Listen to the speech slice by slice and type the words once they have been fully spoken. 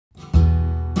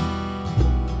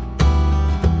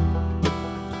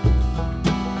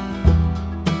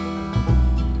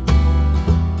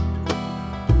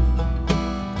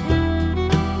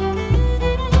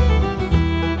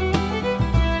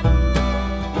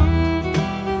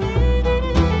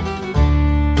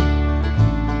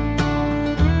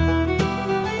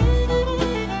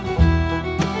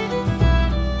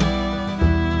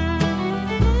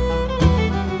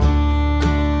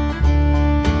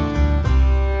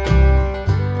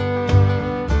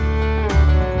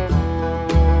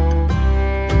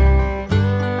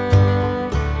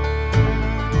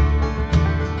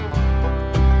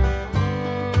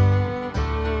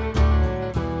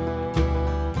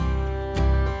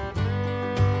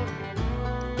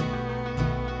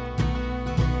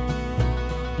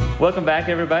Welcome back,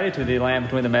 everybody, to the Land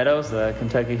Between the Meadows, the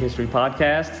Kentucky History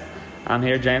Podcast. I'm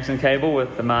here, Jameson Cable,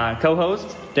 with my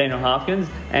co-host, Daniel Hopkins,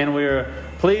 and we're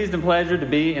pleased and pleasured to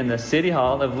be in the City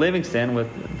Hall of Livingston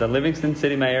with the Livingston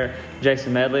City Mayor,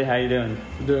 Jason Medley. How you doing?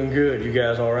 Doing good. You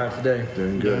guys all right today?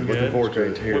 Doing good. Looking forward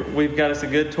to it here. We've got us a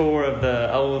good tour of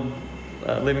the old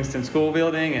Livingston School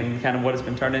building and kind of what it's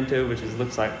been turned into, which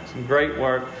looks like some great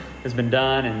work has been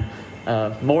done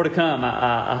and more to come,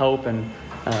 I hope.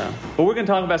 But we're going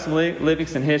to talk about some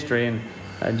Livingston history. And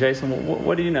Jason,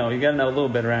 what do you know? You got to know a little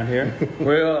bit around here.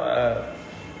 Well,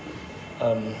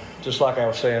 just like I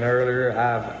was saying earlier,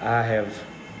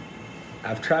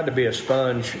 I've tried to be a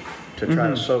sponge to try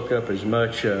to soak up as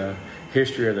much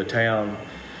history of the town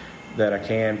that I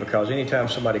can, because anytime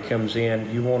somebody comes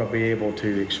in, you want to be able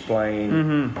to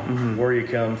explain where you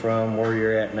come from, where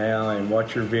you're at now, and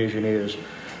what your vision is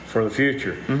for the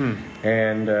future.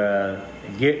 And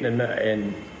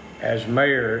and as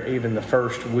mayor, even the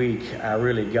first week, I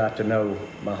really got to know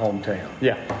my hometown.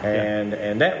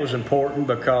 And that was important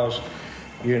because,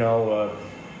 you know,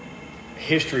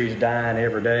 history is dying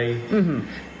every day.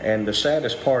 And the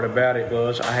saddest part about it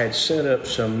was I had set up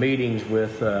some meetings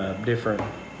with different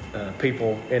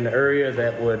people in the area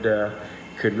that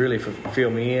could really fill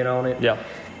me in on it.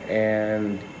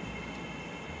 And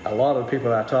a lot of the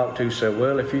people I talked to said,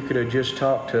 well, if you could have just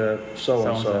talked to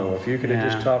so-and-so, if you could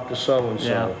have just talked to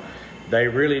so-and-so. They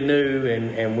really knew,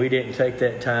 and we didn't take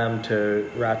that time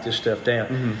to write this stuff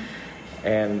down.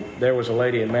 And there was a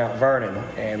lady in Mount Vernon,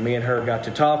 and me and her got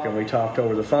to talking. We talked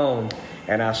over the phone,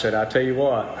 and I said, I tell you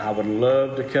what, I would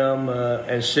love to come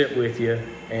and sit with you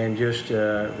and just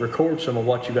record some of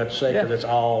what you got to say, because it's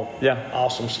all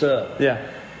awesome stuff.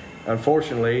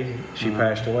 Unfortunately, she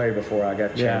passed away before I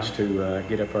got a chance to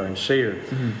get up there and see her.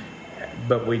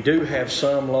 But we do have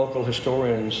some local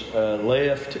historians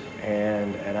left,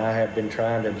 and I have been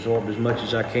trying to absorb as much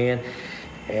as I can.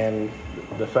 And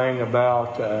the thing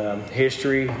about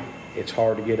history, it's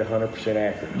hard to get 100%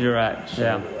 accurate. You're right.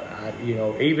 So, you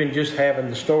know, even just having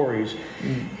the stories,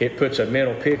 it puts a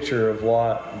mental picture of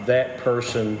what that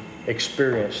person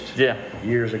experienced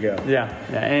years ago.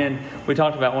 And we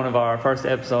talked about one of our first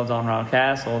episodes on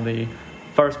Rockcastle. The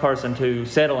first person to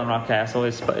settle in Rockcastle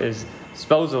is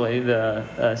supposedly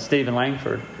the Stephen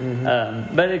Langford.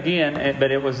 But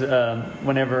it was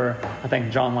whenever I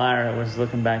think John Lyer was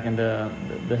looking back into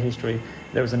the history,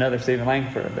 there was another Stephen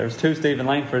Langford. There was two Stephen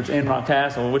Langfords in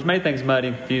Rockcastle, which made things muddy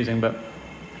and confusing, but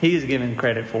he is given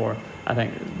credit for, I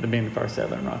think, being the first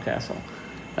settler in Rockcastle.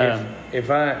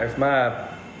 If my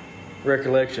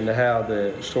recollection to how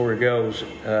the story goes,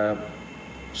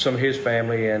 some of his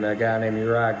family and a guy named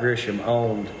Uriah Grisham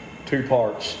owned two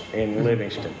parts in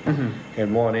Livingston,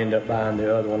 and one ended up buying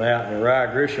the other one out. And Uriah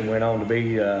Grisham went on to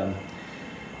be a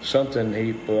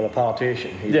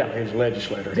politician. He's a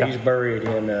legislator. He's buried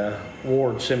in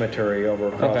Ward Cemetery over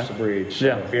across the bridge.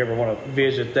 So if you ever want to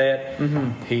visit that,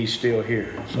 he's still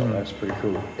here. So that's pretty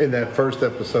cool. In that first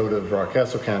episode of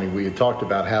Rockcastle County, we had talked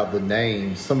about how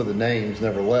some of the names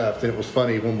never left. And it was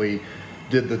funny when we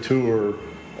did the tour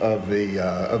of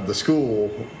the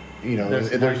school. You know,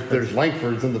 there's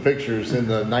Langfords in the pictures in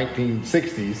the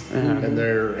 1960s, and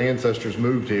their ancestors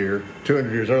moved here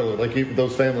 200 years earlier. Like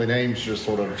those family names just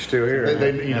sort of still here.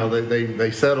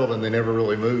 They settled and they never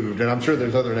really moved. And I'm sure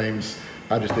there's other names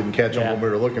I just didn't catch on when we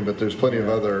were looking, but there's plenty of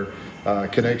other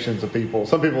connections of people.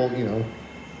 Some people, you know,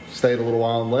 stayed a little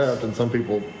while and left, and some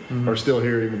people are still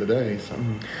here even today. So.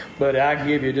 But I can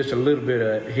give you just a little bit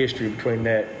of history between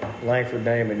that Langford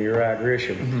name and Uriah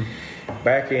Grisham.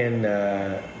 Back in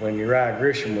when Uriah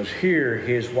Grisham was here,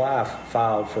 his wife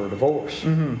filed for a divorce,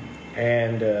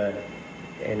 and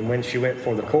when she went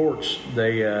for the courts,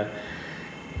 they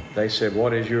said,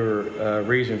 "What is your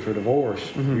reason for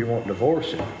divorce? You want to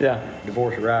divorce him?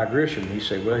 Divorce Uriah Grisham?" He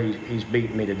said, "Well, he's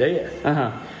beaten me to death."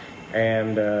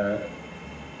 And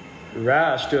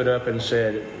Uriah stood up and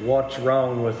said, "What's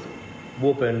wrong with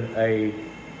whooping an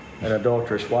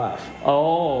adulterous wife?"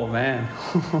 Oh, man.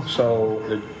 So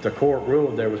the court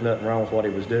ruled there was nothing wrong with what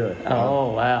he was doing.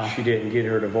 Oh, wow. She didn't get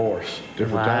her divorce.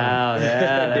 Different wow, time.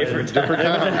 Yeah. different time.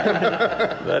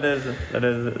 That is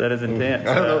intense.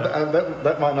 I don't know,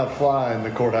 that might not fly in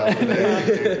the courthouse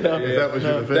today. That was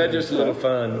your defense. That's just a little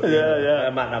fun.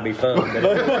 That might not be fun, but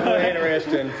it's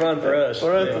interesting, fun for us.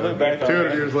 For us to look back on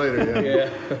 200 years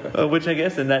later, which I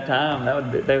guess in that time,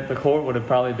 the court would have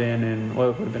probably been it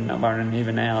would have been Mount Vernon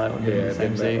even now. That would be the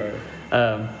same seat.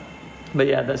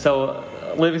 But so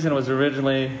Livingston was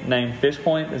originally named Fish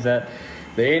Point. Is that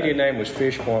the Indian name was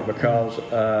Fish Point because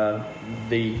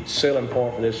the selling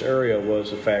point for this area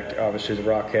was the fact, obviously, the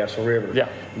Rockcastle River.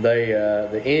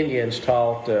 The Indians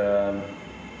taught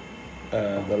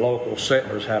the local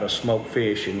settlers how to smoke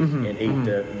fish and eat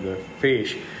the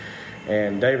fish.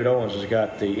 And David Owens has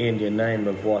got the Indian name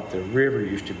of what the river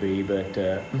used to be, but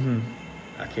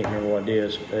I can't remember what it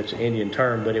is. It's an Indian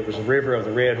term, but it was the River of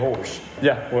the Red Horse.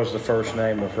 Yeah, was the first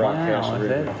name of Rockcastle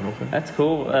River. Okay. That's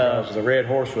cool. Because the Red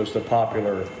Horse was the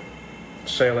popular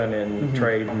selling and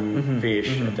trading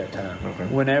fish at that time. Okay.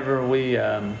 Whenever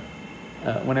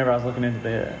I was looking into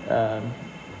the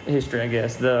history, I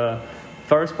guess the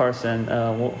first person,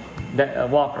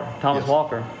 Walker, Thomas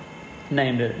Walker,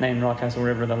 named Rockcastle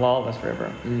River the Lawless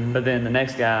River. But then the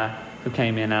next guy who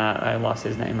came in, I lost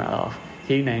his name right off.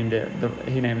 He named it the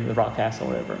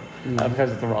Rockcastle River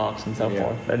because of the rocks and so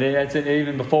forth. But it's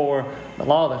even before the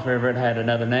Lawless River, it had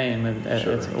another name. And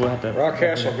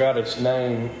Rockcastle got its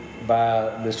name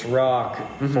by this rock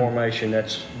formation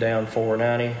that's down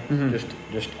 490,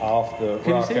 just off the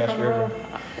Rockcastle River.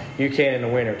 You can in the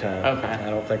wintertime. Okay. I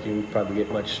don't think you can probably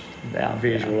get much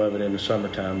visual of it in the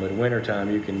summertime, but in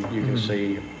wintertime you can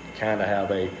see kind of how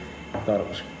they thought it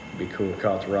was be cool to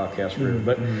call it the Rockcastle River.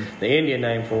 But the Indian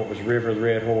name for it was River of the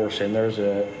Red Horse, and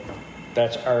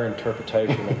that's our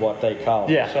interpretation of what they call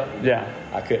it.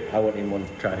 I wouldn't even want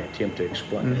to try to attempt to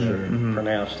explain it or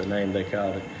pronounce the name they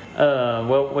called it.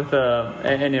 Well, with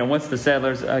once the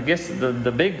settlers, I guess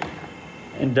the big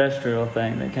industrial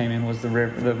thing that came in was the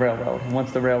railroad. And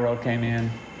once the railroad came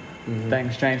in,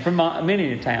 things changed for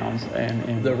many towns.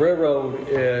 And the railroad,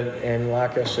 and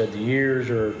like I said, the years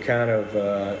are kind of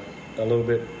a little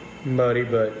bit muddy,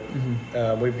 but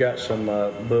we've got some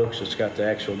books that's got the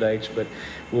actual dates. But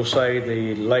we'll say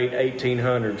the late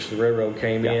 1800s, the railroad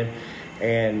came in,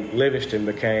 and Livingston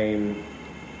became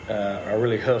a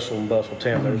really hustle and bustle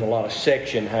town. There was a lot of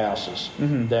section houses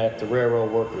that the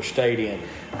railroad workers stayed in.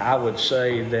 I would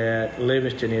say that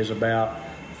Livingston is about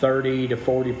 30 to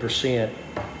 40%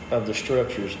 of the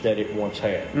structures that it once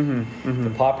had.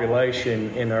 The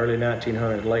population in the early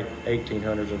 1900s, late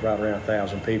 1800s was right around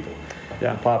 1,000 people.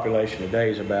 The population today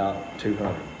is about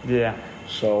 200. Yeah.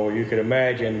 So you could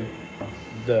imagine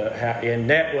and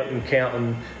that wasn't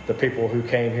counting the people who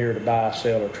came here to buy,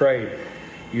 sell, or trade.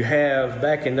 You have,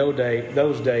 back in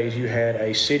those days, you had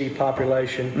a city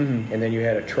population and then you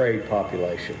had a trade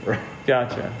population.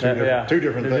 Gotcha. Two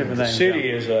different things. The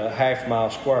city is a half-mile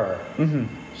square.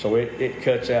 So it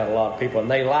cuts out a lot of people.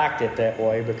 And they liked it that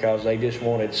way because they just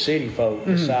wanted city folk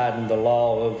deciding the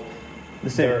law of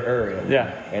their area.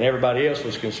 Yeah. And everybody else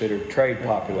was considered trade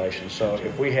population. So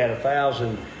if we had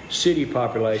 1,000 city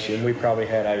population, we probably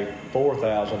had a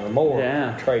 4,000 or more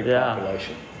trade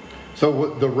population.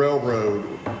 So the railroad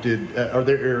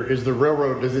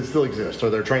does it still exist? Are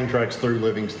there train tracks through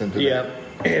Livingston today?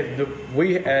 Yeah.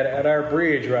 We at our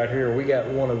bridge right here, we got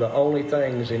one of the only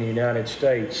things in the United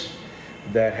States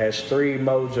that has 3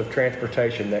 modes of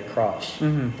transportation that cross.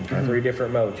 3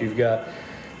 different modes. You've got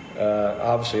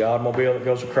obviously automobile that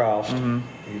goes across.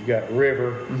 You've got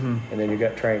river, and then you've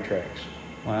got train tracks.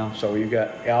 Wow. So you've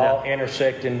got all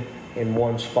intersecting in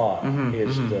one spot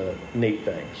is the neat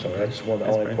thing. So that's one of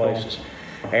the only places.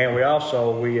 Cool. And we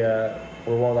also we're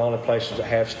one of the only places that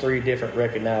has 3 different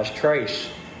recognized trace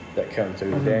that come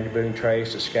through: the Daniel Boone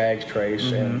trace, the Skaggs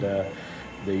trace, and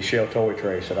the Shell Toy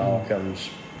trace. It all comes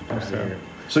here.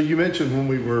 So you mentioned when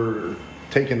we were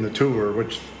taking the tour,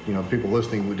 which people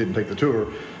listening who didn't take the tour,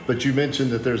 but you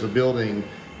mentioned that there's a building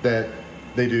that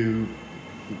they do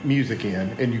music in,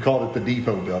 and you called it the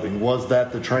Depot Building. Was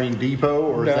that the train depot,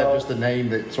 or is that just a name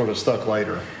that sort of stuck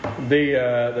later? The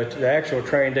actual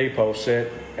train depot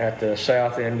sit at the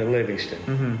south end of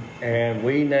Livingston, and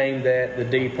we named that the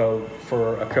depot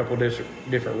for a couple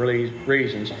different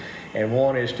reasons. And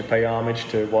one is to pay homage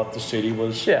to what the city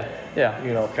was, kind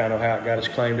of how it got its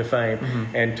claim to fame,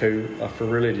 and for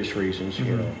religious reasons,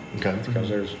 because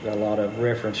there's a lot of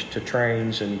reference to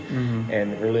trains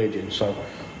and religion. So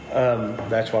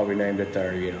that's why we named it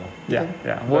there,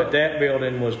 But that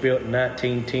building was built in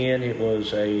 1910. It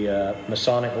was a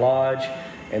Masonic lodge,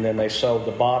 and then they sold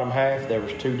the bottom half. There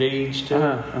was 2 deeds to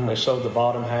it. They sold the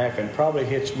bottom half, and probably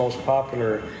its most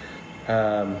popular.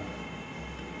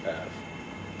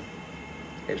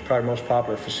 It's probably most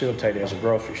popular facilitated as a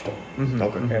grocery store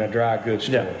and a dry goods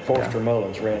store. Forster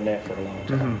Mullins ran that for a long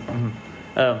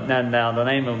time. Now the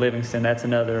name of Livingston, that's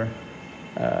another.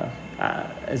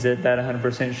 Is it that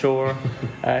 100% sure?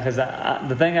 Because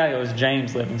the thing I was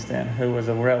James Livingston, who was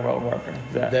a railroad worker.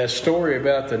 The story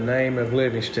about the name of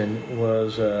Livingston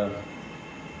was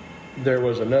there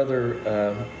was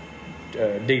another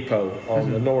depot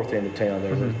on the north end of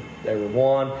town. There were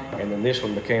one, and then this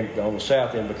one on the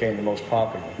south end became the most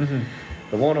popular.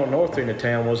 The one on north end of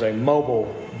town was a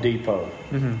mobile depot.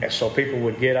 And so people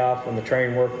would get off when the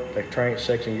train worked, the train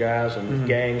section guys and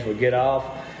gangs would get off.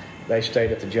 They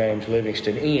stayed at the James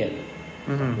Livingston Inn.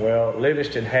 Well,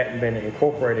 Livingston hadn't been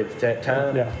incorporated at that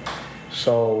time. Yeah.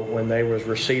 So when they was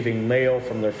receiving mail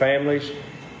from their families,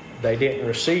 they didn't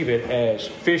receive it as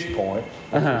Fish Point,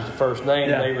 which was the first name.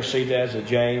 Yeah. They received it as the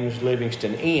James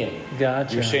Livingston Inn.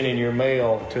 Gotcha. You're sending your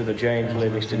mail to the James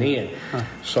Livingston Inn.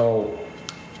 So,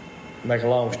 make a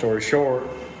long story short,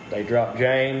 they dropped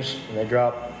James and they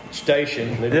dropped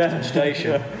Station, Livingston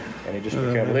Station, and it just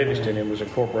became Livingston. It was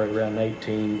incorporated around the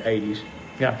 1880s.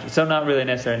 Gotcha. So not really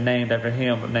necessarily named after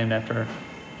him, but named after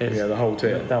his the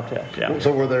hotel. The hotel. Yeah.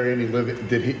 So were there any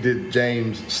did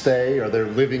James stay? Are there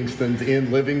Livingstons in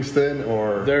Livingston,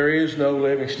 or There is no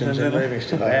Livingstons in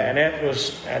Livingston,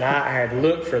 and I had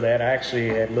looked for that. I actually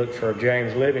had looked for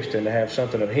James Livingston to have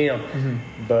something of him,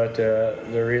 but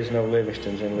there is no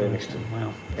Livingstons in Livingston.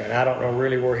 Wow. And I don't know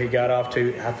really where he got off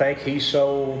to. I think he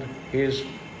sold his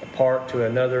part to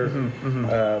another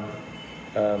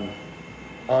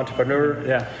entrepreneur.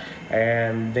 Yeah.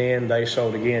 And then they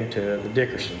sold again to the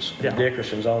Dickersons. Yeah. The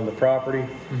Dickersons owned the property.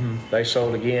 They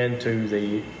sold again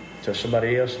to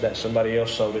somebody else. That somebody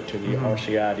else sold it to the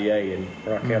RCIDA in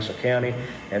Rockcastle County,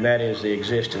 and that is the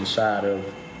existing site of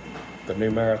the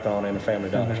new Marathon and the Family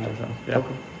Dollar Store.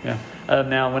 Yeah. Yeah.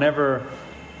 Now, whenever,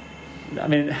 I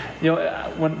mean,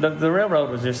 when the railroad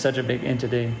was just such a big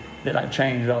entity that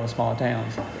changed all the small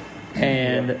towns,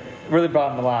 and really brought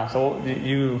them to life. So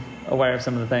you aware of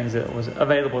some of the things that was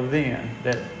available then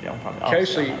that probably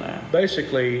Casey,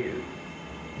 basically,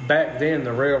 back then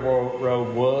the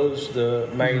railroad was the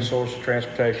main source of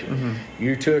transportation.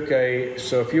 You took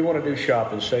so if you want to do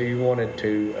shopping, say you wanted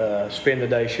to spend the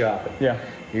day shopping,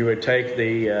 you would take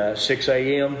the 6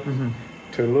 a.m.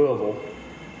 to Louisville,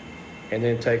 and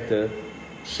then take the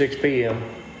 6 p.m.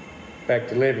 back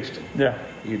to Livingston. Yeah.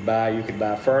 You could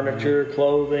buy furniture,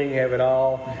 clothing, have it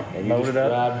all, and you just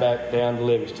ride back down to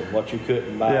Livingston. What you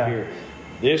couldn't buy here.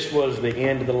 This was the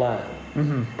end of the line.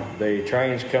 The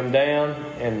trains come down,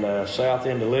 and the south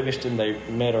end of Livingston, they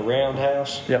met a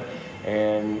roundhouse. Yep.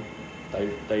 And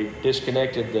they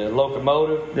disconnected the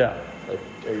locomotive. Yeah.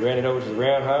 They ran it over to the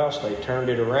roundhouse. They turned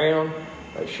it around.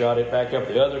 They shot it back up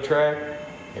the other track.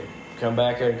 They come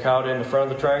back and caught it in the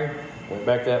front of the train. Went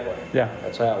back that way. Yeah.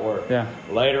 That's how it worked. Yeah.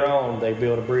 Later on, they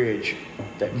built a bridge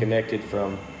that connected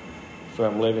from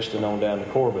Livingston on down to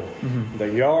Corbin. The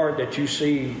yard that you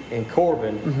see in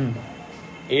Corbin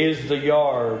is the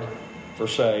yard, for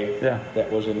say, that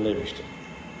was in Livingston.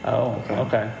 Oh,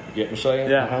 okay. You get what I'm saying?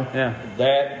 Yeah. Yeah.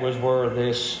 That was where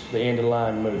the end of the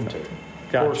line moved to.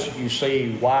 Gotcha. Of course, you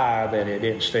see why that it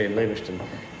didn't stay in Livingston.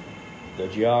 The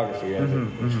geography of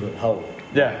it was what hold.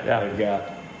 Yeah. They've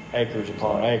got acres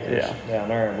upon acres down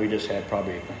there, and we just had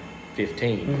probably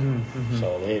 15.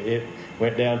 So it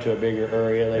went down to a bigger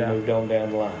area. They moved on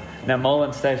down the line. Now,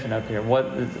 Mullen Station up here,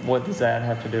 what does that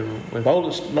have to do with?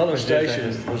 Mullen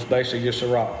Station was basically just a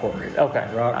rock quarry. Okay.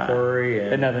 Rock quarry.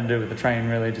 It had nothing to do with the train,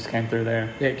 really. It just came through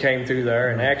there. It came through there,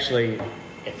 and actually,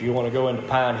 if you want to go into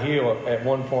Pine Hill, at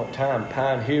one point in time,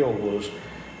 Pine Hill was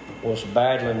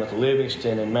battling with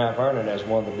Livingston and Mount Vernon as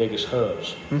one of the biggest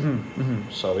hubs.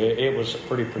 So it was a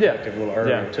pretty productive little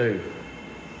area too.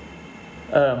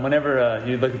 Whenever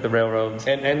you look at the railroads,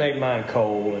 and they mine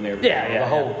coal and everything. The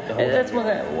whole that's thing. what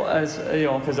that was.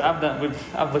 Because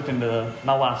I've looked into,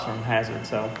 my wife's from Hazard,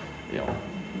 so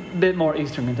a bit more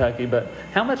eastern Kentucky. But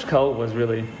how much coal was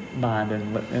really mined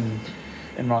in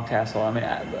Rockcastle? I mean,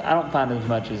 I don't find as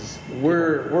much as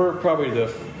we're probably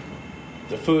the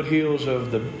foothills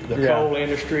of the coal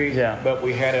industry, but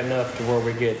we had enough to where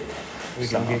we can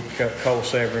get coal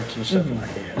severance and stuff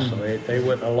like that. So they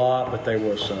wasn't a lot, but there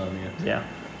was some.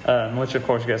 Which of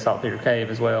course you got Saltpeter Cave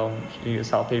as well. You get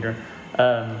saltpeter.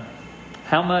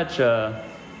 How much?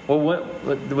 What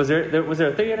was there? Was there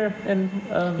a theater in?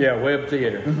 Webb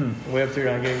Theater. Webb Theater.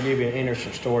 I'm going to give you an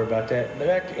interesting story about that.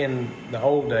 Back in the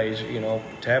old days,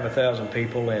 to have 1,000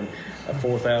 people and a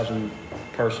 4,000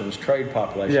 persons trade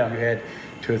population, you had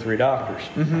 2 or 3 doctors.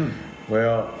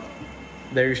 Well,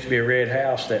 there used to be a red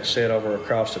house that sat over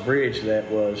across the bridge that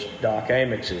was Doc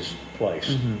Amex's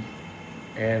place.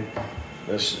 And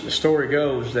the story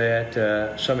goes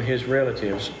that some of his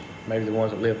relatives, maybe the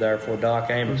ones that lived there before Doc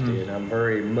Amex did, I'm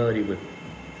very muddy with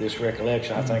this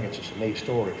recollection. I think it's just a neat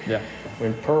story.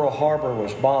 When Pearl Harbor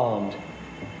was bombed,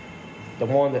 the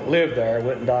one that lived there, it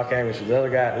wasn't Doc Amex, the other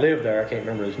guy that lived there, I can't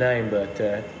remember his name,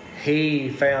 but he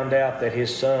found out that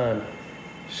his son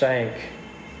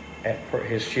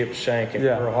his ship sank at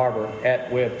Pearl Harbor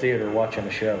at Webb Theater watching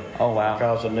the show. Oh, wow.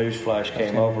 Because the news flash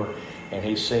came over. and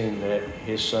he seen that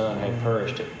his son had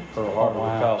perished at Pearl Harbor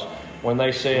because when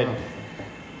they said,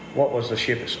 what was the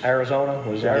ship? It's Arizona?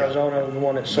 Was Arizona the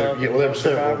one that sunk? There were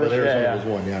several, but Arizona was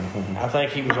one, I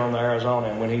think he was on the Arizona,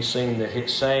 and when he seen that it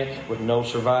sank with no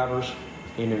survivors,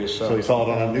 he knew his son. So he saw it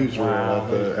on a newsreel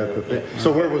at the theater.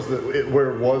 So where was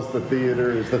the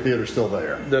theater? Is the theater still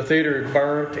there? The theater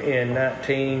burnt in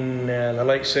the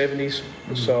late 70s,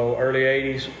 so early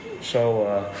 80s.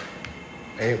 So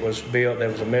it was built. There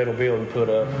was a metal building put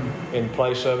up in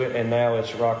place of it, and now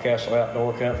it's Rockcastle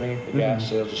Outdoor Company. The guy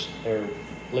sells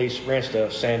rents the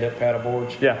stand-up paddle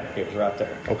boards. Yeah, it was right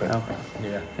there. Okay.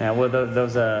 Yeah. Well,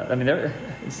 those. I mean,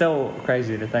 it's so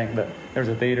crazy to think that there's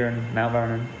a theater in Mount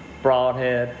Vernon,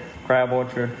 Broadhead, Crab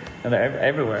Orchard, and they're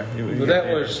everywhere.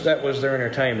 That was their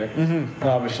entertainment.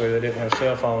 Obviously, they didn't have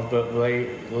cell phones, but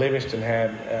Livingston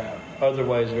had other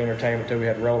ways of entertainment too. We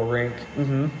had roller rink.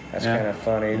 That's kind of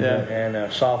funny. Yeah. And a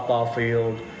softball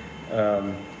field.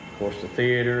 Of course, the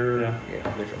theater.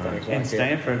 Different things like that. In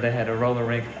Stanford, they had a roller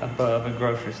rink above a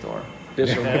grocery store.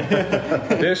 This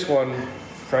one,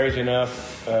 crazy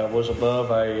enough, was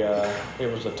above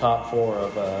it was the top floor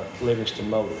of Livingston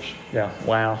Motors. Yeah.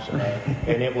 Wow. So,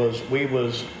 and it was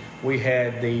we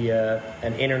had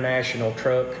an international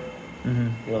truck.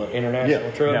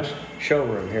 International trucks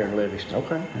showroom here in Livingston.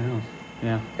 Okay.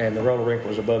 Yeah. And the roller rink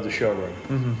was above the showroom.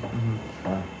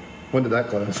 Wow. When did that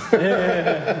close?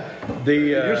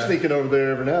 You're sneaking over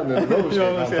there every now and then. The roller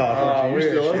skating on top.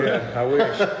 I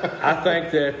wish. I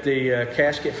think that the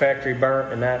casket factory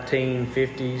burnt in the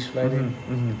 1950s, maybe.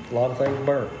 A lot of things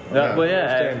burnt. We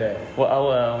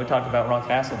talked about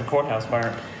Rockcastle. The courthouse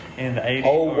burnt in the 80s.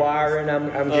 Old wiring,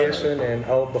 I'm guessing, and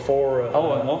before.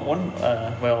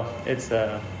 It's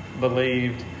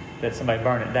believed that somebody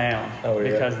burned it down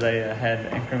because they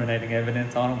had incriminating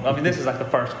evidence on them. I mean, this is like the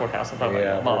first courthouse.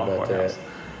 Model courthouse.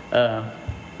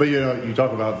 But you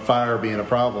talk about fire being a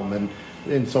problem, and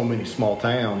in so many small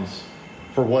towns,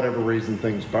 for whatever reason,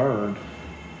 things burned.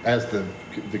 As the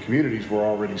communities were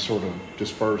already sort of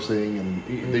dispersing, and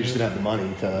they just didn't have the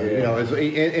money to,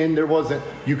 and there wasn't.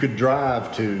 You could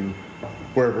drive to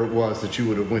wherever it was that you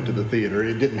would have went to the theater.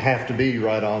 It didn't have to be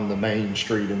right on the main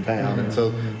street in town, and so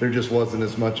there just wasn't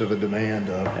as much of a demand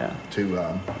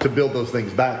to build those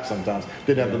things back. Sometimes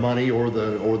didn't have the money or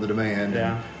the demand.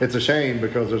 Yeah. And it's a shame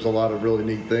because there's a lot of really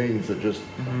neat things that just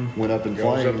went up in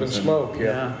flames. Goes up in smoke.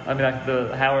 Yeah. I mean, like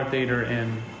the Howard Theater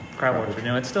in Crab Orchard.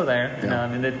 It's still there.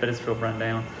 But it's real run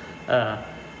down.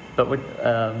 But we're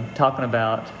talking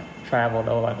about travel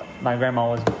though. Like my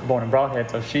grandma was born in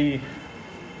Broadhead, so she.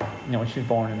 When she was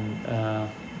born in the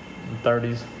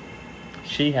 30s,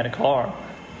 she had a car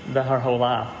her whole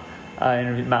life.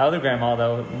 My other grandma,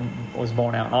 though, was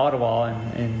born out in Ottawa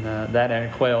in that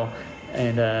area, Quail,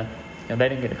 and they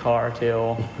didn't get a car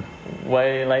till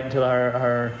way late until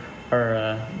her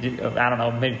I don't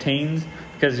know, maybe teens,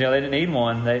 because they didn't need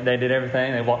one. They did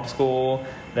everything. They walked to school.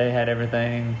 They had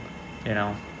everything,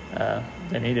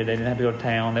 they needed. They didn't have to go to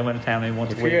town. They went to town maybe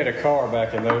once a week. If you had a car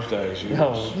back in those days, you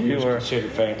were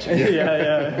considered fancy.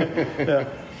 Yeah.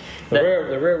 The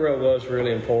railroad was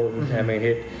really important. I mean,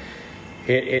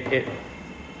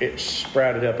 it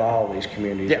sprouted up all these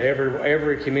communities. Yeah.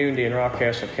 Every community in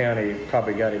Rockcastle County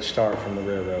probably got its start from the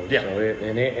railroad. Yeah. So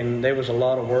and there was a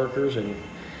lot of workers,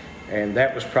 and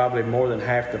that was probably more than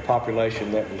half the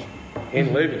population that was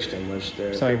in Livingston was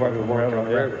there. So you worked on the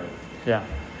railroad. Yeah.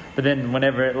 But then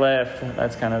whenever it left,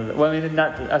 that's kind of,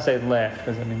 I say it left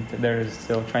because there's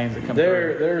still trains that come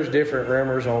through. There's different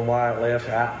rumors on why it left.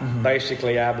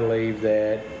 Basically, I believe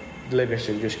that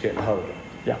Livingston just couldn't hold it.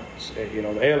 Yeah.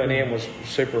 The L&M was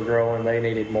super growing. They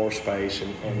needed more space,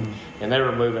 and they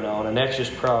were moving on, and that's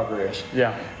just progress.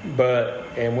 Yeah.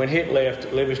 And when it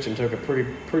left, Livingston took a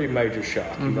pretty major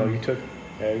shock. You took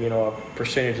a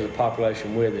percentage of the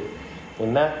population with it.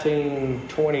 In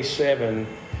 1927.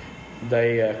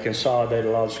 They consolidated a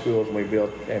lot of schools,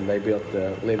 and they built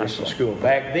the Livingston School.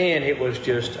 Back then, it was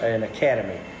just an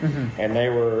academy, and they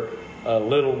were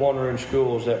little one-room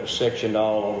schools that was sectioned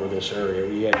all over this area.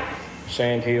 We had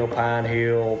Sand Hill, Pine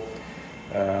Hill,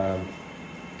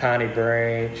 Piney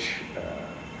Branch.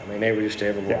 They were just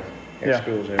everywhere.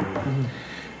 Schools everywhere,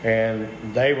 and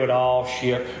they would all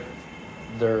ship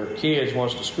their kids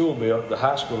once the school built. The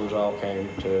high schoolers all came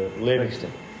to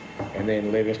Livingston, and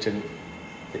then Livingston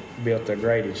built a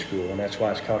graded school, and that's why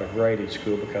it's called a graded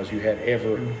school, because you had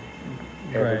every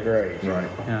grade. Right.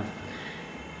 Yeah.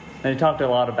 And you talked a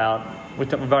lot about,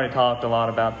 we've already talked a lot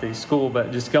about the school,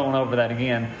 but just going over that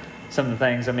again, some of the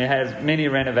things. It has many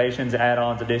renovations,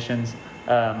 add-ons, additions.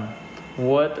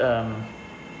 What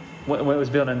was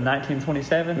built in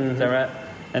 1927? Is that right?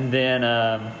 And then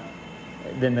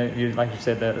then like you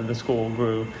said, the school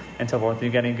grew and so forth. You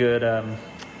got any good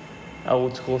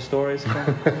old school stories?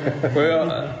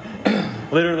 Well,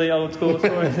 literally old school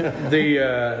stories.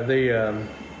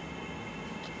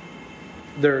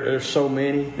 There's so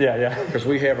many. Yeah. Because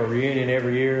we have a reunion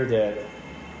every year that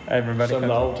Everybody some of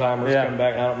the old timers come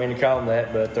back. And I don't mean to call them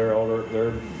that, but they're older.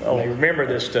 They remember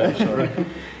this stuff, so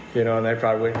and they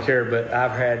probably wouldn't care. But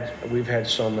we've had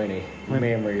so many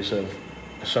memories of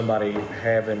somebody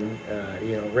having,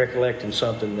 recollecting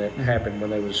something that happened when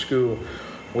they was in school.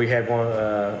 We had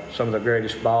some of the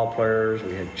greatest ball players.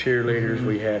 We had cheerleaders.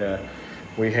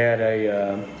 We had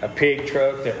a pig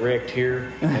truck that wrecked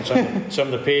here, and some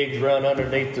of the pigs run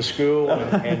underneath the school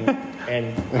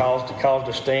and caused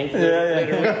a stink.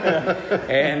 Literally.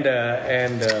 And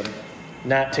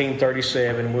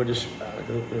 1937, we'll just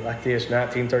like this.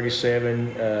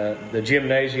 1937, the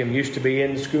gymnasium used to be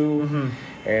in the school,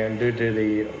 and due to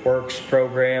the works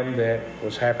program that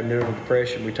was happening during the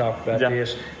Depression, we talked about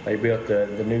this. They built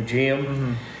the new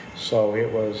gym. So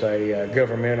it was a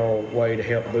governmental way to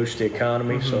help boost the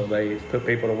economy. So they put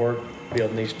people to work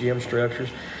building these gym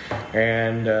structures.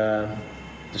 And the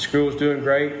school was doing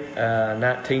great.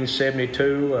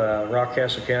 1972,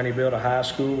 Rockcastle County built a high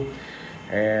school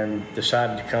and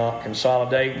decided to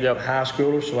consolidate high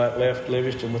schoolers. So that left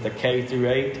Livingston with a K through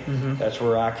 8. That's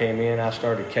where I came in. I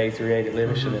started K through 8 at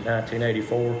Livingston in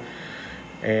 1984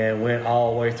 and went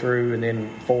all the way through, and then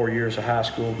 4 years of high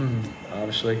school,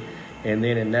 obviously. And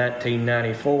then in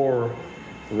 1994,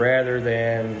 rather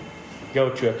than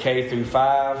go to a K through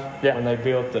 5, when they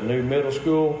built the new middle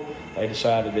school, they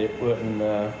decided it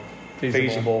wasn't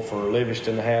feasible for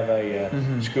Livingston to have a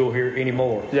school here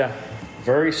anymore. Yeah.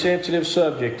 Very sensitive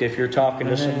subject if you're talking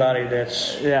to somebody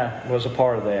that's was a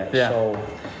part of that. Yeah. So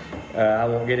I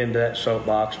won't get into that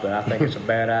soapbox, but I think it's a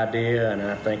bad idea, and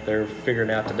I think they're figuring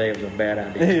out today it was a bad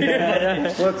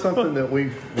idea. Well, it's something that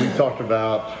we've talked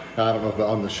about. I don't know if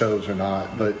on the shows or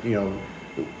not, but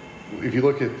if you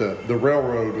look at the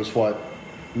railroad was what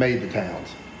made the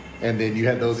towns, and then you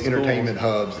had those entertainment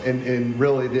hubs, and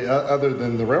really other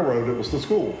than the railroad, it was the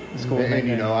school.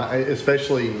 And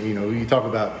especially you talk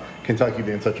about Kentucky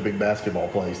being such a big basketball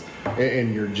place,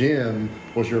 and your gym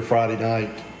was your Friday night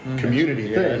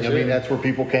community thing. I mean, that's where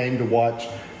people came to watch.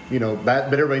 But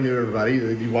everybody knew everybody.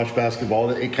 You watched basketball.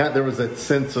 There was that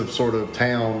sense of sort of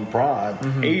town pride.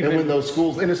 And when those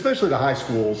schools, and especially the high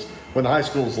schools, when the high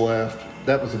schools left,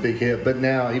 that was a big hit. But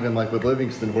now, even like with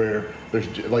Livingston, where there's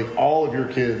like all of your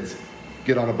kids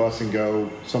get on a bus and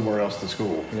go somewhere else to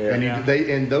school,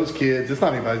 and those kids, it's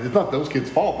not those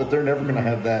kids' fault, but they're never going to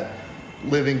have that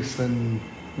Livingston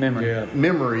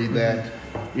memory that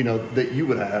that you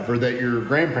would have, or that your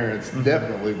grandparents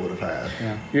definitely would have had.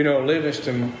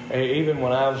 Livingston, even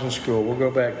when I was in school, we'll go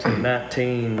back to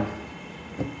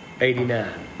 1989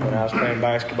 when I was playing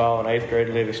basketball in 8th grade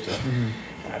at Livingston.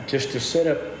 Just to set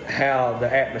up how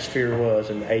the atmosphere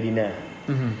was in '89.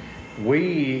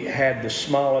 We had the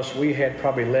smallest. We had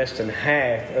probably less than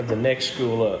half of the next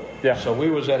school up. So we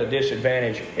was at a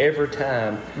disadvantage every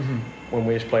time when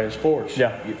we was playing sports.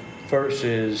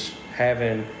 Versus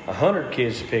having 100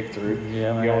 kids to pick through, you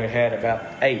only had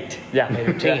about 8,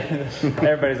 maybe 10.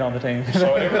 Everybody's on the team.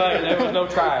 So there was no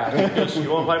tryout. You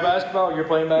want to play basketball, you're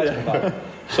playing basketball.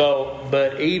 So,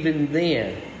 but even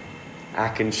then, I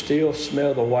can still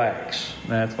smell the wax.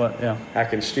 That's what, I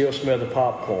can still smell the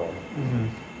popcorn.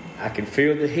 I can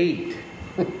feel the heat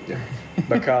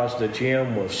because the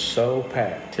gym was so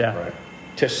packed.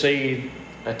 To see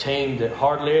a team that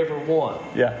hardly ever won.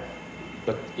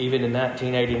 But even in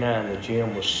 1989, the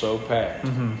gym was so packed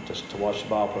just to watch the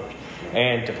ball players.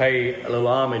 And to pay a little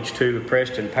homage to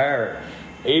Preston Parrott,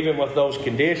 even with those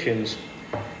conditions,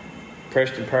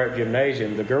 Preston Parrott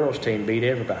Gymnasium, the girls' team beat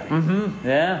everybody.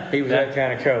 He was that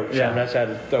kind of coach. I just had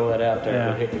to throw that out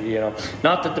there. But,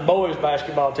 not that the boys'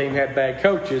 basketball team had bad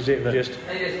coaches. It was just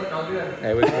they just went on good.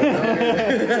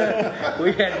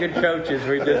 We had good coaches.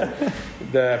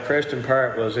 The Preston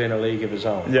Parrott was in a league of his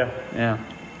own.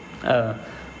 My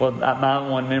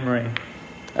one memory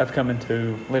of coming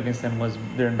to Livingston was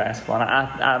during basketball. And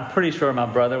I'm pretty sure my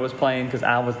brother was playing because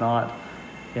I was not.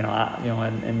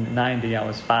 In '90 I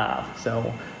was 5,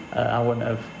 so I wouldn't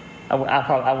have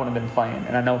been playing.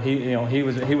 And I know he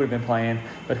would have been playing,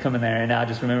 but coming there, and I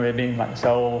just remember it being like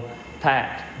so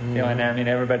packed. And I mean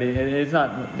everybody. It's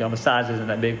not the size isn't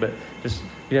that big, but just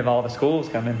you have all the schools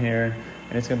coming here.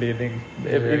 And it's going to be a big,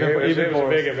 it was a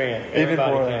big event. Even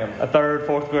for a 3rd,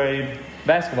 4th grade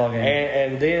basketball game.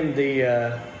 And then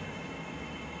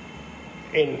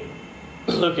in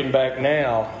looking back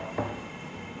now,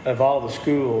 of all the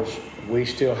schools, we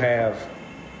still have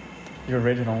Your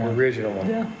original one. The original one.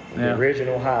 Yeah. The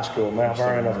original high school. Mount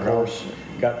Vernon, of course,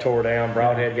 got tore down.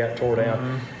 Broadhead got tore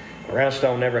down.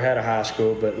 Roundstone never had a high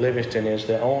school, but Livingston is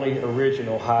the only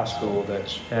original high school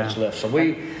that's left. So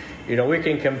we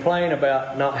can complain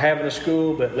about not having a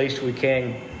school, but at least we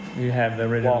can. You have the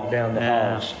original. Walk down the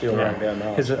halls, still walk down the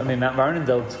halls. Because I mean, Mount Vernon's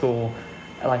old school,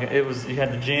 like it was. You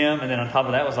had the gym, and then on top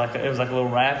of that was like a little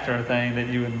rafter thing that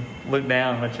you would look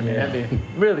down. Which I mean, that'd be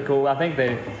really cool. I think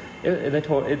they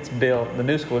tore. It's built. The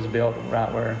new school was built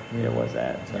right where it was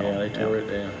at. So, they tore it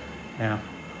down. Yeah.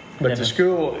 But the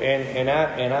school, and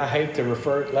I hate to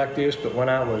refer it like this, but when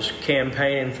I was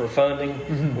campaigning for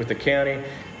funding with the county,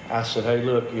 I said, hey,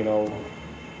 look,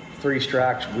 3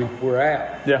 strikes, we're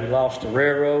out. Yeah. We lost the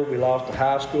railroad, we lost the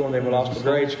high school, and then we lost the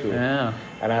grade school. Yeah.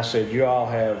 And I said, you all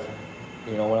have,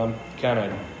 when I'm kind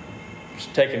of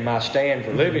taking my stand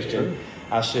for Livingston,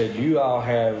 I said, you all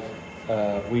have,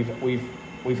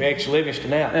 we've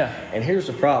ex-Livingston out. Yeah. And here's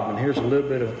the problem. Here's a little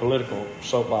bit of a political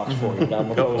soapbox for you. I'm going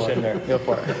to throw this in there. Go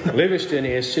for it. Livingston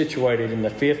is situated in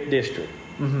the 5th district.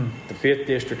 The 5th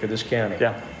district of this county.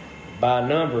 Yeah. By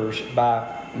numbers,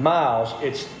 by miles,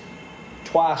 it's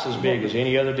twice as big as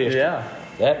any other district. Yeah.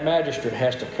 That magistrate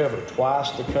has to cover twice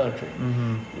the country.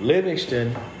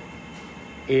 Livingston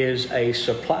is a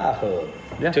supply hub,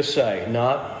 to say,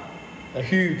 not a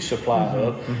huge supply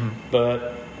hub,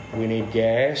 but we need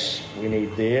gas, we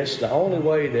need this. The only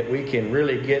way that we can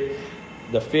really get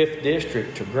the 5th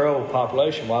district to grow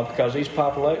population-wise, because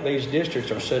these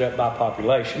districts are set up by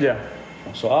population. Yeah.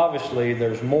 So obviously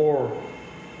there's more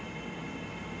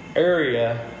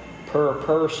area per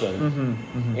person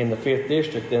in the 5th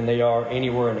district than they are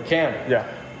anywhere in the county. Yeah.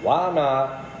 Why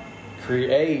not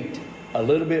create a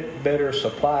little bit better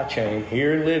supply chain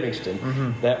here in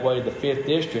Livingston? That way the 5th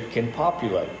district can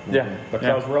populate.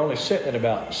 Because we're only sitting at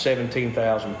about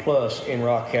 17,000 plus in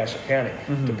Rockcastle County.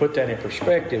 To put that in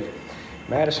perspective,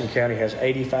 Madison County has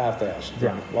 85,000.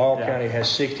 Laurel County has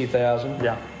 60,000.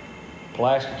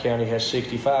 Pulaski County has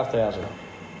 65,000.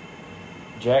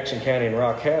 Jackson County and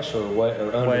Rockcastle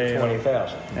are under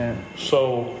 20,000.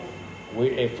 So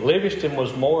if Livingston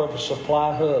was more of a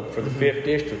supply hub for the 5th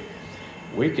district,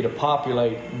 we could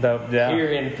populate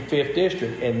here in the 5th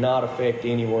district and not affect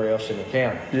anywhere else in the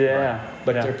county.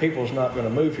 But their people's not going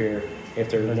to move here if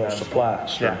there's no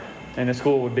supplies. And the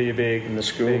school would be a big... And the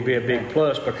school would be a big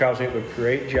plus because it would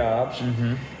create jobs.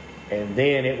 And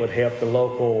then it would help the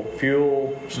local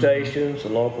fuel stations, the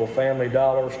local Family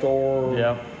Dollar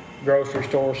store, grocery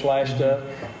store / stuff.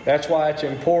 That's why it's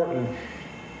important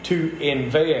to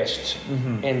invest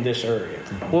in this area.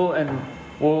 Well, and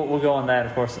we'll go on that,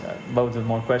 of course, loads of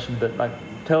more questions, but like,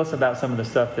 tell us about some of the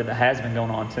stuff that has been going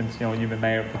on since you've been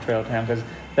mayor of the Trail Town, because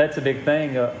that's a big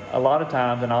thing. A lot of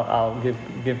times, and I'll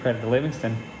give credit to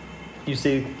Livingston, you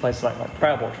see places like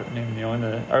Proudwater. I mean, in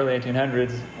the early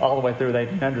 1800s, all the way through the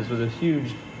 1800s, was a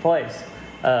huge place.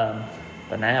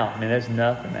 But now, I mean, there's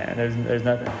nothing there. There's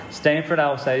nothing. Stanford,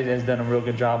 I would say, has done a real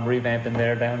good job revamping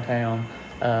their downtown.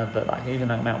 But like even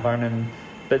like Mount Vernon,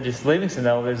 but just Livingston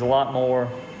though, there's a lot more.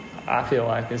 I feel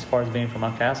like as far as being from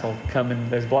Rockcastle,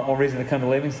 there's a lot more reason to come to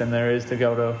Livingston than there is to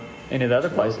go to any of the other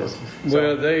places.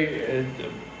 Well,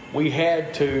 we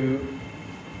had to.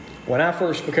 When I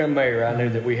first became mayor, I knew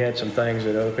that we had some things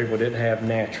that other people didn't have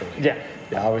naturally.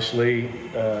 Obviously,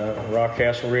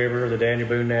 Rockcastle River, the Daniel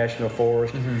Boone National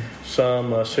Forest,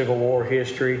 some Civil War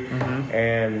history,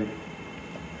 and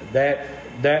that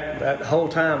whole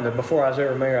time, that before I was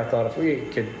ever mayor, I thought if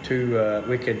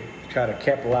we could try to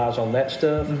capitalize on that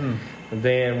stuff,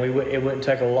 then it wouldn't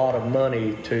take a lot of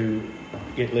money to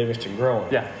get Livingston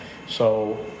growing.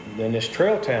 So then this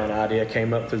Trail Town idea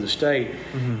came up through the state,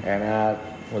 and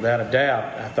without a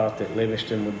doubt, I thought that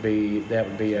Livingston would be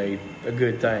a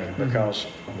good thing because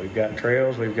we've got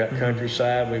trails, we've got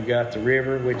countryside, we've got the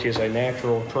river, which is a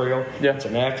natural trail. It's a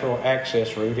natural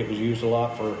access route. It was used a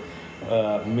lot for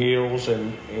meals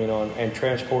and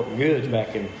transporting goods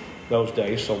back in those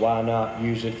days. So why not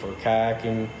use it for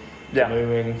kayaking,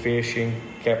 canoeing, fishing,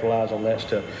 capitalize on that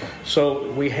stuff?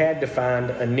 So we had to find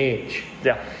a niche.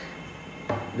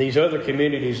 These other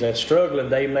communities that's struggling,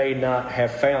 they may not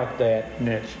have found that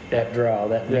niche, that draw,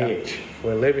 that niche.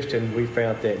 Well, Livingston, we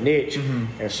found that niche,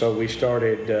 and so we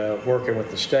started working with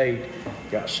the state,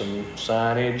 got some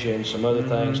signage and some other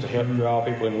things to help draw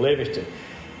people into Livingston.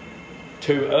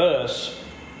 To us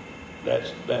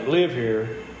that live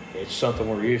here, it's something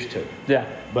we're used to. Yeah.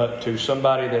 But to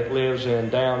somebody that lives in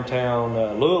downtown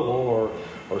Louisville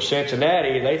or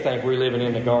Cincinnati, they think we're living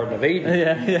in the Garden of Eden.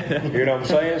 Yeah. You know what I'm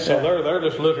saying? So they're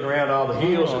just looking around all the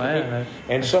hills. Oh,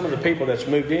 and some of the people that's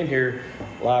moved in here,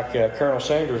 like Colonel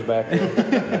Sanders back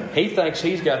there, he thinks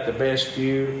he's got the best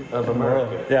view of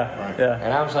America. Yeah.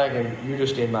 And I'm thinking, you're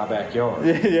just in my backyard.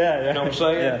 Yeah. You know what I'm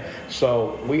saying? Yeah.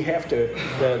 So we have to,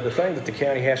 the thing that the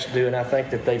county has to do, and I think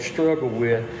that they've struggled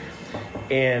with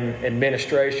in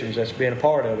administrations that's been a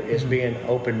part of it, is being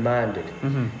open-minded.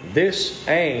 This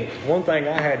ain't, one thing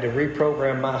I had to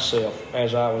reprogram myself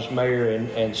as I was mayor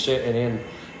and sitting in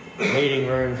meeting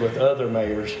rooms with other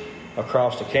mayors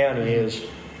across the county is,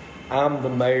 I'm the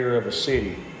mayor of a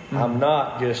city. I'm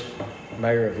not just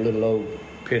mayor of little old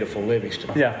pitiful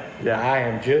Livingston. Yeah. I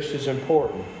am just as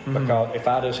important because if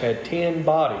I just had 10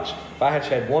 bodies, if I just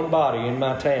had one body in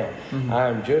my town, I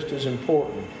am just as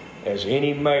important as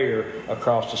any mayor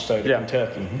across the state of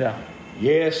Kentucky. Yeah.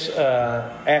 Yes,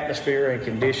 atmosphere and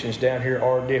conditions down here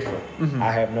are different.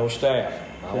 I have no staff.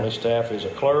 My only staff is a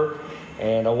clerk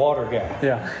and a water guy.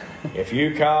 Yeah. If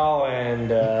you call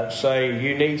and say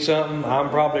you need something,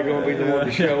 I'm probably going to be the one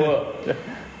to show up.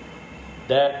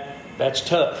 That's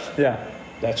tough. Yeah.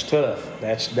 That's tough.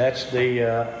 That's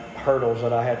the hurdles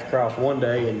that I had to cross one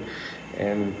day,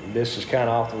 and this is kind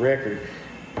of off the record.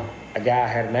 A guy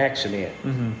had an accident.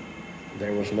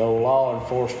 There was no law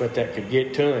enforcement that could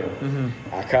get to him.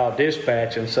 I called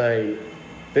dispatch and say,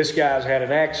 this guy's had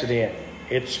an accident.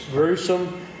 It's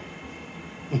gruesome.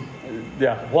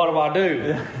 Yeah. What do I do?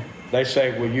 Yeah. They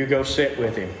say, well, you go sit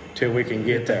with him till we can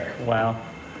get there. Wow.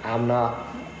 I'm not,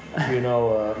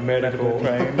 medical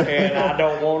trained, and I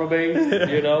don't want to be,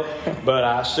 but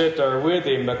I sit there with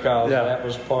him because that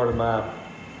was part of my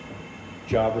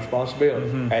job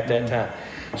responsibility at that time.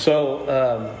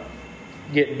 So,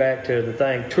 getting back to the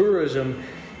thing, tourism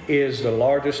is the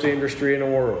largest industry in the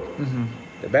world.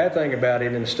 The bad thing about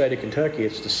it in the state of Kentucky,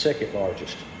 it's the second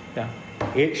largest. Yeah.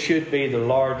 It should be the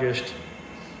largest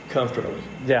comfortably.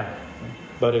 Yeah.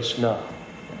 But it's not.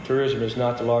 Tourism is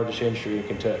not the largest industry in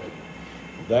Kentucky.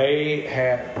 They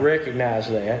have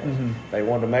recognized that. They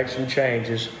wanted to make some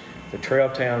changes. The Trail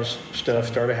Towns stuff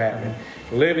started happening.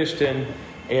 Livingston,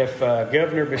 if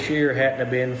Governor Beshear hadn't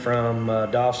have been from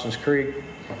Dawson's Creek,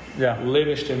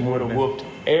 Livingston would have whooped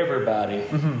everybody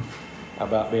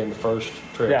about being the first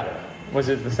trail town. Was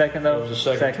it the second though? It was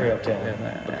the second trail town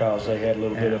because they had a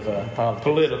little bit of a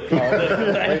political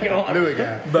thing going. Knew a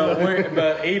guy.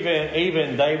 But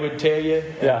even they would tell you,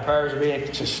 prior to being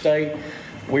a state,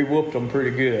 we whooped them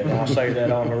pretty good. I'll say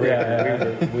that on the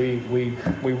record.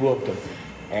 We whooped them.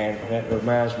 And that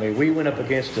reminds me, we went up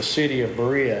against the city of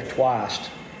Berea twice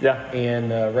in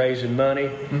raising money.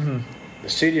 The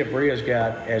city of Berea's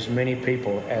got as many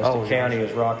people as the county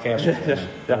as Rockcastle has.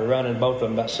 We're running both of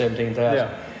them about 17,000.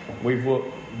 We've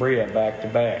whooped Berea back to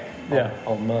back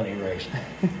on money raising.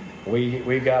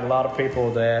 We got a lot of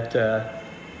people that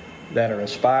are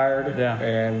inspired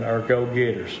and are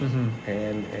go-getters,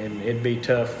 and it'd be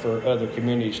tough for other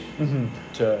communities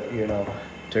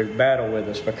to battle with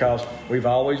us because we've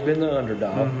always been the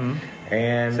underdog.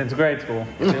 And since grade school.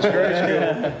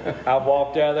 I've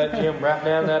walked out of that gym right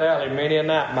down that alley many a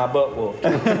night, my butt whooped.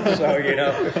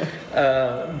 So,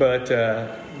 but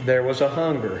there was a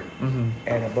hunger.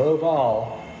 And above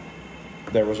all,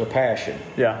 there was a passion.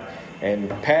 Yeah. And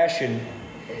passion,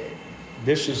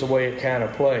 this is the way it kind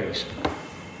of plays.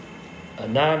 A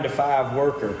 9-to-5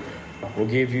 worker will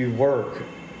give you work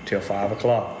till 5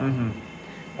 o'clock.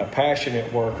 A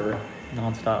passionate worker,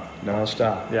 non-stop.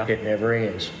 Yeah. It never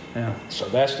ends. Yeah. So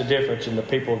that's the difference in the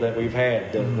people that we've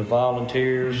had. The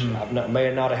volunteers.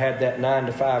 May not have had that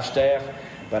 9-to-5 staff,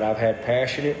 but I've had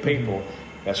passionate people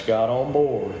that's got on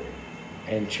board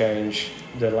and changed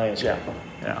the landscape.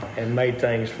 And made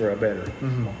things for a better.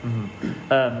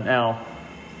 Now,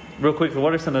 real quickly,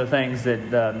 what are some of the things that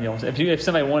if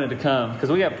somebody wanted to come,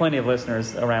 because we got plenty of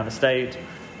listeners around the state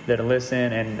that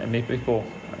listen and meet people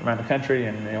around the country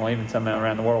and even some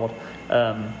around the world.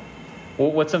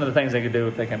 What's some of the things they could do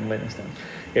if they come to Livingston?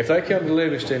 If they come to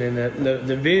Livingston, and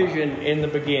the vision in the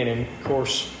beginning, of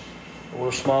course, we're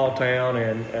a small town,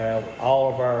 and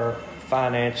all of our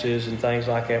finances and things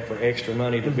like that for extra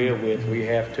money to build with, we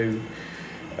have to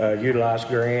utilize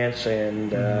grants and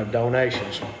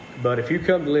donations. But if you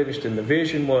come to Livingston, the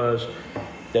vision was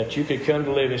that you could come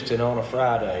to Livingston on a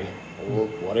Friday, or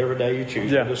whatever day you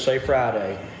choose. We'll just say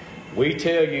Friday. We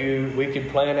tell you we can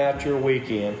plan out your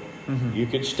weekend. You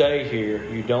could stay here.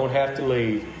 You don't have to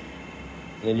leave.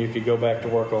 Then you could go back to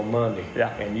work on Monday.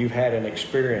 And you've had an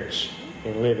experience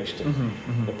in Livingston.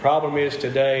 The problem is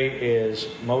today is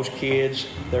most kids,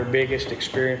 their biggest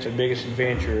experience and biggest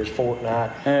adventure is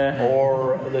Fortnite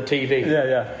or the TV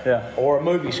or a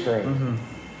movie screen.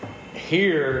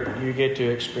 Here you get to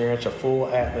experience a full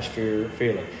atmosphere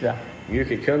feeling. You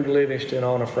could come to Livingston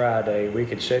on a Friday. We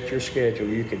could set your schedule.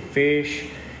 You could fish,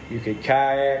 you could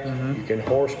kayak, you can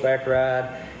horseback ride,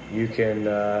 you can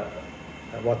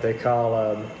what they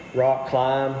call rock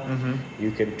climb,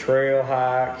 you can trail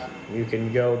hike, you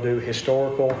can go do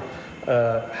historical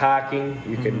hiking,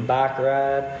 you can bike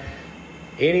ride.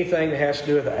 Anything that has to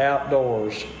do with the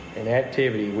outdoors and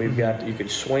activity, we've got. You can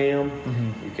swim,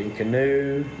 you can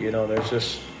canoe. You know, there's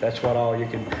just that's what all you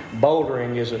can.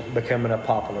 Bouldering is becoming a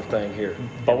popular thing here.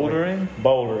 Bouldering.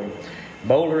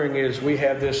 Bouldering is we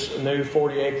have this new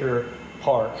 40-acre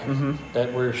park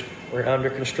that we're under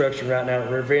construction right now.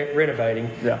 We're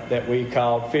renovating that we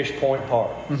call Fish Point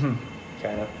Park.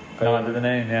 Kind of nod to the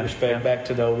name. Respect back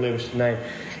to the old Livingston name.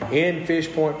 In Fish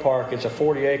Point Park, it's a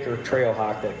 40-acre trail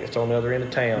hike that it's on the other end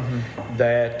of town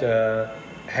that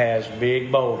has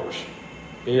big boulders,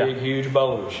 huge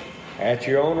boulders at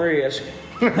your own risk.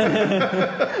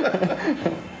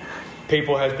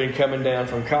 People has been coming down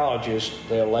from colleges.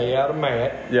 They'll lay out a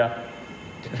mat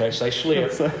in case they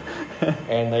slip,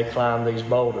 and they climb these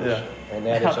boulders. And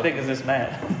that How thick is this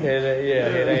mat?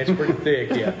 It's pretty thick.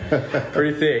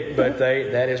 Pretty thick. But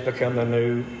that has become a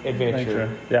new adventure.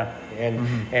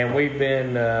 And we've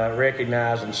been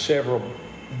recognized in several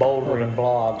bouldering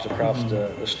blogs across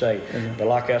the state. But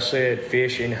like I said,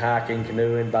 fishing, hiking,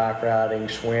 canoeing, bike riding,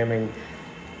 swimming,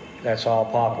 that's all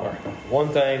popular. One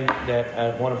thing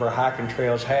that one of our hiking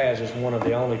trails has is one of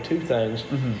the only two things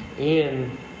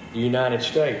in the United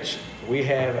States. We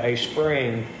have a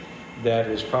spring that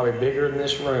is probably bigger than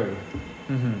this room,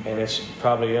 and it's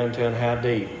probably unknown how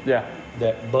deep.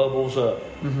 That bubbles up.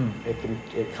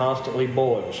 It constantly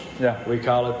boils. We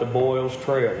call it the Boils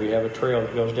Trail. We have a trail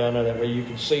that goes down there that way you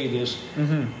can see this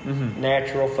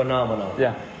natural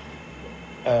phenomenon.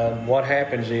 What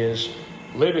happens is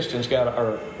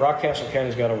Rockcastle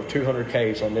County's got over 200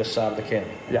 caves on this side of the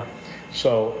county.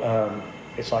 So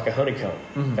it's like a honeycomb.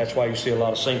 That's why you see a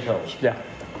lot of sinkholes.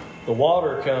 The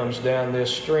water comes down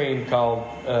this stream called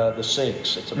the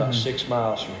Sinks. It's about 6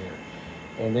 miles from here.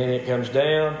 And then it comes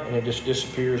down and it just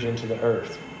disappears into the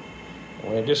earth.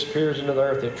 And when it disappears into the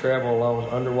earth, it travels along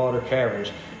underwater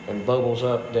caverns and bubbles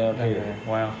up down here.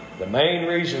 Wow. The main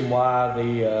reason why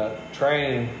the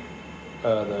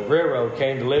the railroad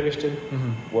came to Livingston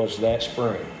was that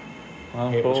spring.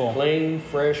 It was clean,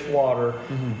 fresh water,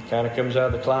 kind of comes out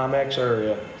of the climax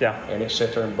area, and it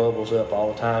sits there and bubbles up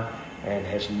all the time and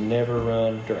has never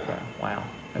run dry. Wow,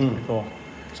 that's pretty cool.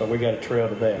 So we got a trail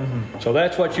to that. So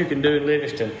that's what you can do in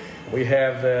Livingston. We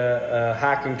have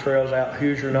hiking trails out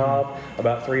Hoosier Knob,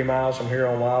 about 3 miles from here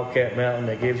on Wildcat Mountain,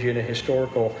 that gives you the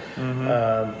historical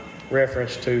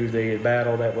reference to the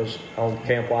battle that was on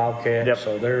Camp Wildcat.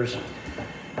 So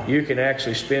you can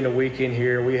actually spend a weekend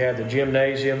here. We have the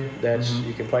gymnasium that's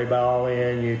you can play ball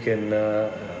in. You can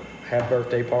have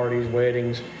birthday parties,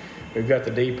 weddings. We've got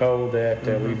the depot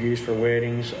that we've used for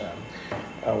weddings.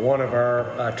 One of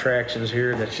our attractions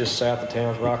here that's just south of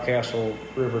town is Rockcastle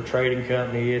River Trading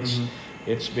Company.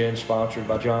 It's been sponsored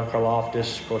by John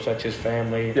Karloftis. Of course, that's his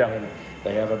family. And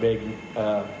they have a big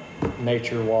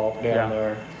nature walk down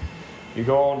there. You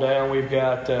go on down, we've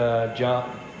got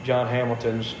John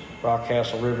Hamilton's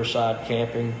Rockcastle Riverside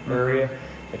camping area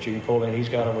that you can pull in. He's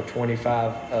got over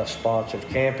 25 spots of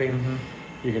camping.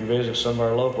 You can visit some of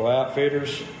our local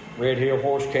outfitters, Red Hill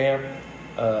Horse Camp,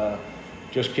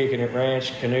 Just Kicking It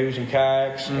Ranch, canoes and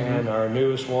kayaks, and our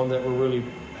newest one that we're really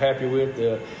happy with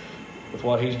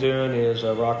what he's doing is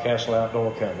Rockcastle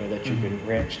Outdoor Company that you can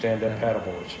rent stand-up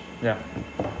paddleboards.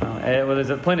 Well,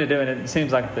 there's plenty of doing it. It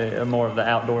seems like more of the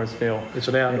outdoors feel. It's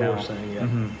an outdoors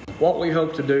thing, What we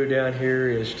hope to do down here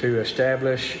is to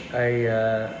establish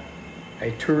a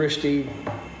touristy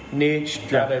niche,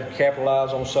 try to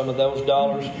capitalize on some of those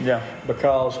dollars.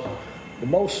 Because the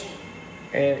most,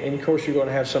 and of course you're going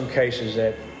to have some cases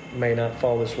that may not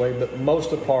fall this way, but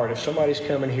most of the part, if somebody's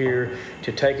coming here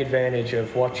to take advantage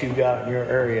of what you've got in your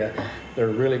area, they're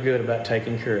really good about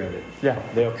taking care of it.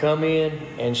 They'll come in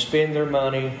and spend their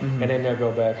money, and then they'll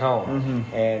go back home.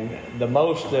 And the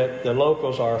most that the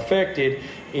locals are affected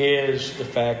is the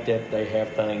fact that they have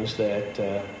things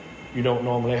that you don't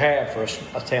normally have for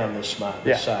a town this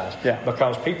size.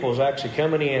 Because people is actually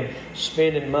coming in,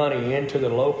 spending money into the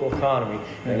local economy,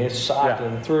 and it's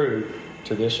cycling through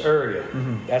to this area.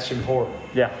 That's important.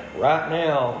 Right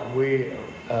now,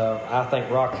 I think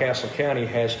Rockcastle County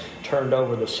has turned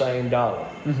over the same dollar.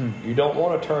 You don't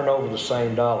want to turn over the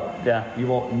same dollar. Yeah. You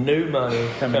want new money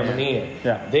coming in.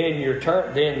 Yeah. Then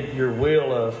your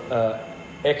wheel of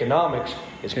economics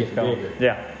is getting bigger.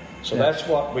 Yeah. So that's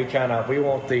what we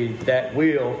want that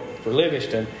wheel for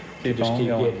Livingston to just keep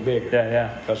getting bigger.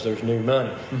 Yeah. Because there's new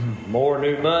money. More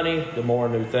new money, the more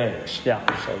new things. Yeah.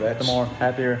 So that's the more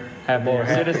happier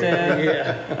citizen.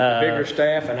 Bigger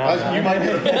staff, and you might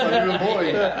get a new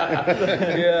employee.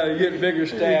 you get bigger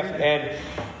staff,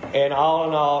 and all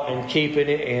in all, and keeping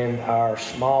it in our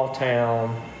small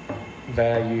town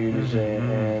values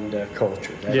and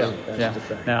culture. That's the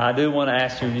thing. Now, I do want to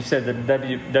ask you, you said that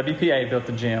WPA built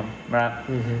the gym, right?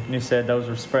 And you said those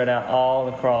were spread out all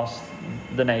across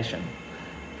the nation.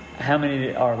 How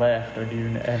many are left, or do you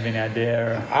have any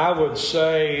idea? I would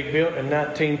say built in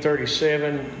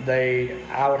 1937,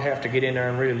 I would have to get in there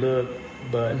and really look,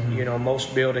 but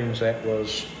most buildings that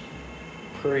was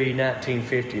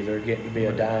pre-1950, they're getting to be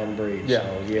a dying breed. Yeah.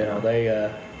 So,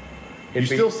 they... You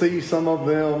still see some of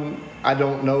them. I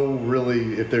don't know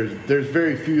really if there's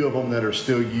very few of them that are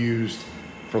still used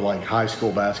for like high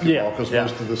school basketball because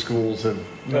most of the schools have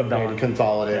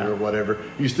consolidated or whatever.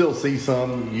 You still see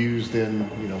some used in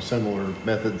similar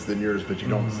methods than yours, but you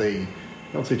don't see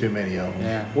too many of them.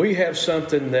 Yeah. We have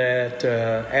something that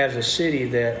as a city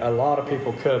that a lot of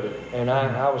people covet, and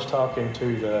I was talking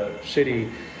to the city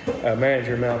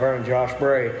manager of Mount Vernon, Josh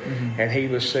Bray, and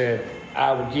he said,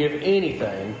 I would give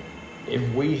anything if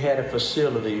we had a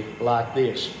facility like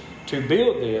this. To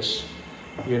build this,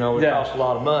 it costs a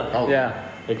lot of money.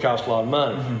 It costs a lot of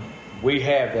money. We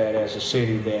have that as a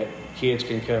city that kids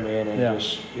can come in and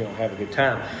just have a good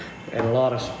time. And a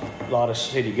lot of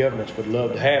city governments would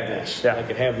love to have this. They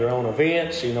could have their own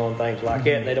events, and things like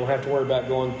that. They don't have to worry about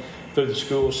going through the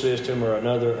school system or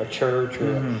a church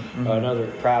or another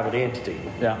private entity.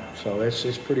 Yeah. So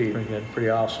it's pretty good, pretty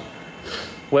awesome.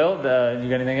 Well, you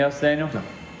got anything else, Daniel? No.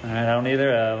 All right, I don't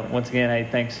either. Once again, hey,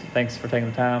 thanks for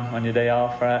taking the time on your day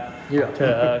off, right? Yeah.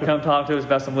 To come talk to us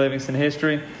about some Livingston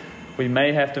history. We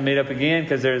may have to meet up again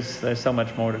because there's so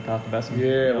much more to talk about.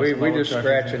 We just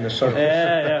scratching the surface.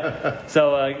 Yeah.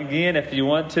 So again, if you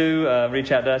want to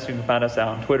reach out to us, you can find us out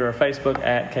on Twitter or Facebook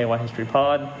at KY History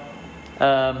Pod.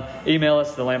 Email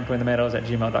us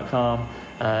thelandbetweenthemeadows@gmail.com.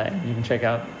 And you can check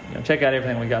out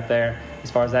everything we got there as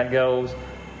far as that goes.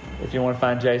 If you want to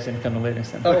find Jason, come to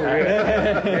Livingston. Oh,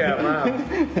 yeah.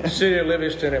 My City of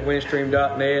Livingston at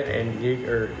windstream.net,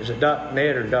 or is it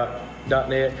 .net or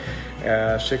 .net?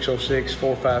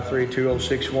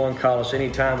 606-453-2061. Call us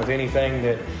anytime with anything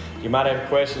that you might have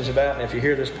questions about. And if you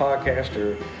hear this podcast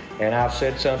and I've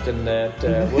said something that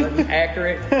wasn't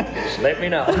accurate, just let me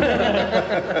know.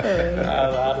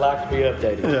 I'd like to be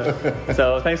updated. Yeah.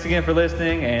 So thanks again for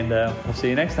listening, and we'll see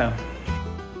you next time.